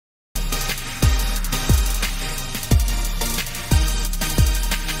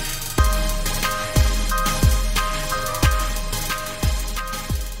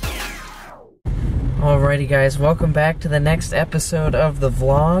Alrighty guys, welcome back to the next episode of the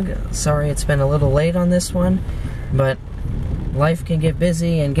vlog. Sorry it's been a little late on this one, but life can get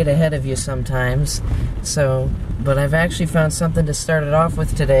busy and get ahead of you sometimes. But I've actually found something to start it off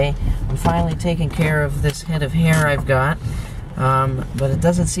with today. I'm finally taking care of this head of hair I've got, but it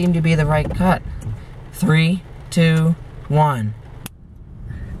doesn't seem to be the right cut. 3, 2, 1.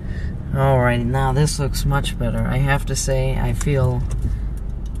 Alrighty, now this looks much better. I have to say, I feel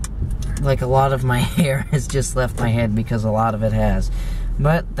like a lot of my hair has just left my head because a lot of it has.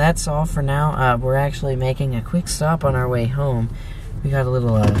 But that's all for now. We're actually making a quick stop on our way home. We got a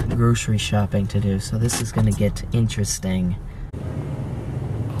little grocery shopping to do, so this is going to get interesting.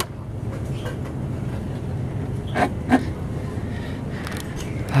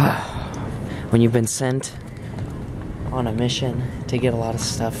 When you've been sent on a mission to get a lot of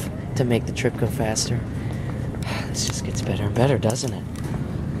stuff to make the trip go faster, this just gets better and better, doesn't it?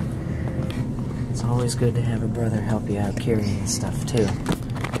 It's always good to have a brother help you out carrying stuff too.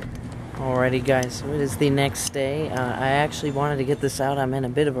 Alrighty guys, so it is the next day. I actually wanted to get this out. I'm in a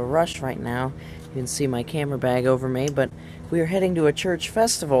bit of a rush right now. You can see my camera bag over me, but we are heading to a church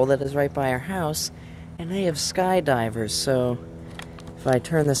festival that is right by our house, and they have skydivers. So if I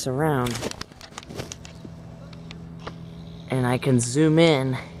turn this around and I can zoom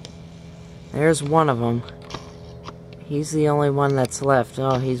in, there's one of them. He's the only one that's left.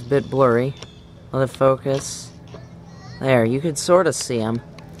 Oh, he's a bit blurry. Let it focus. There, you could sort of see him.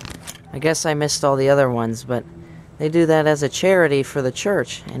 I guess I missed all the other ones, but they do that as a charity for the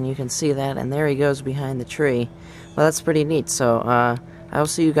church, and you can see that, and there he goes behind the tree. Well, that's pretty neat, so I'll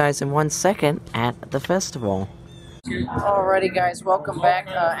see you guys in 1 second at the festival. Alrighty guys, welcome back.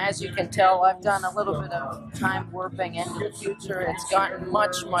 As you can tell, I've done a little bit of time warping into the future. It's gotten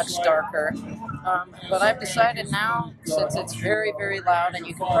much, much darker. But I've decided now, since it's very, very loud and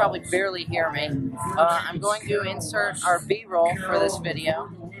you can probably barely hear me, I'm going to insert our B-roll for this video.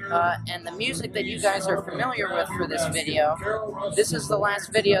 And the music that you guys are familiar with for this video, this is the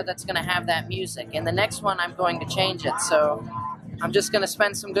last video that's going to have that music. And the next one, I'm going to change it. So I'm just going to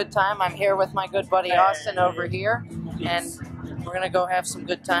spend some good time. I'm here with my good buddy Austin over here, and we're going to go have some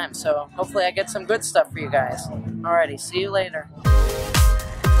good time. So hopefully I get some good stuff for you guys. Alrighty, see you later.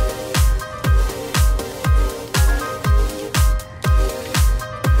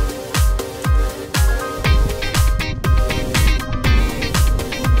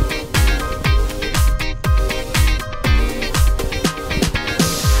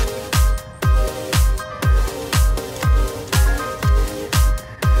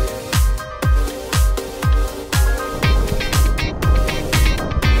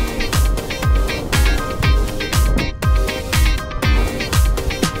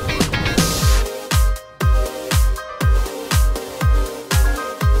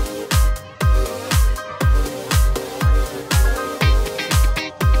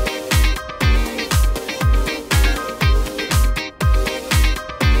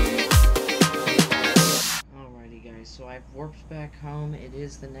 So I've warped back home. It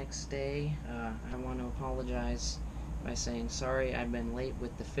is the next day. I want to apologize by saying sorry I've been late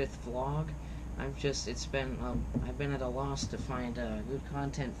with the 5th vlog. I've been at a loss to find good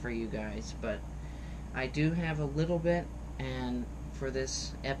content for you guys, but I do have a little bit, and for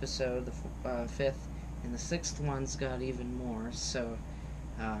this episode, the 5th, and the 6th one's got even more, so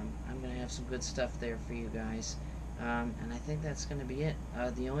I'm going to have some good stuff there for you guys, and I think that's going to be it.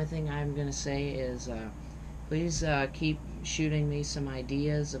 The only thing I'm going to say is please keep shooting me some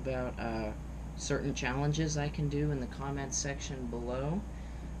ideas about certain challenges I can do in the comments section below.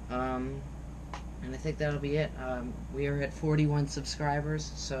 And I think that'll be it. We are at 41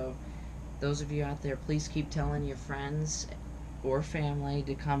 subscribers, so those of you out there, please keep telling your friends or family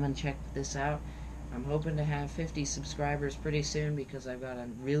to come and check this out. I'm hoping to have 50 subscribers pretty soon because I've got a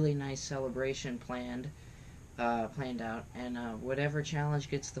really nice celebration planned out, and whatever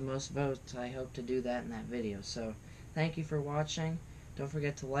challenge gets the most votes, I hope to do that in that video. So thank you for watching. Don't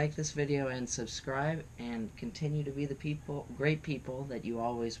forget to like this video and subscribe, and continue to be the great people that you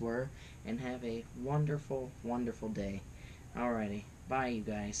always were, and have a wonderful, wonderful day. Alrighty, bye you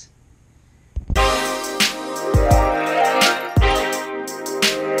guys.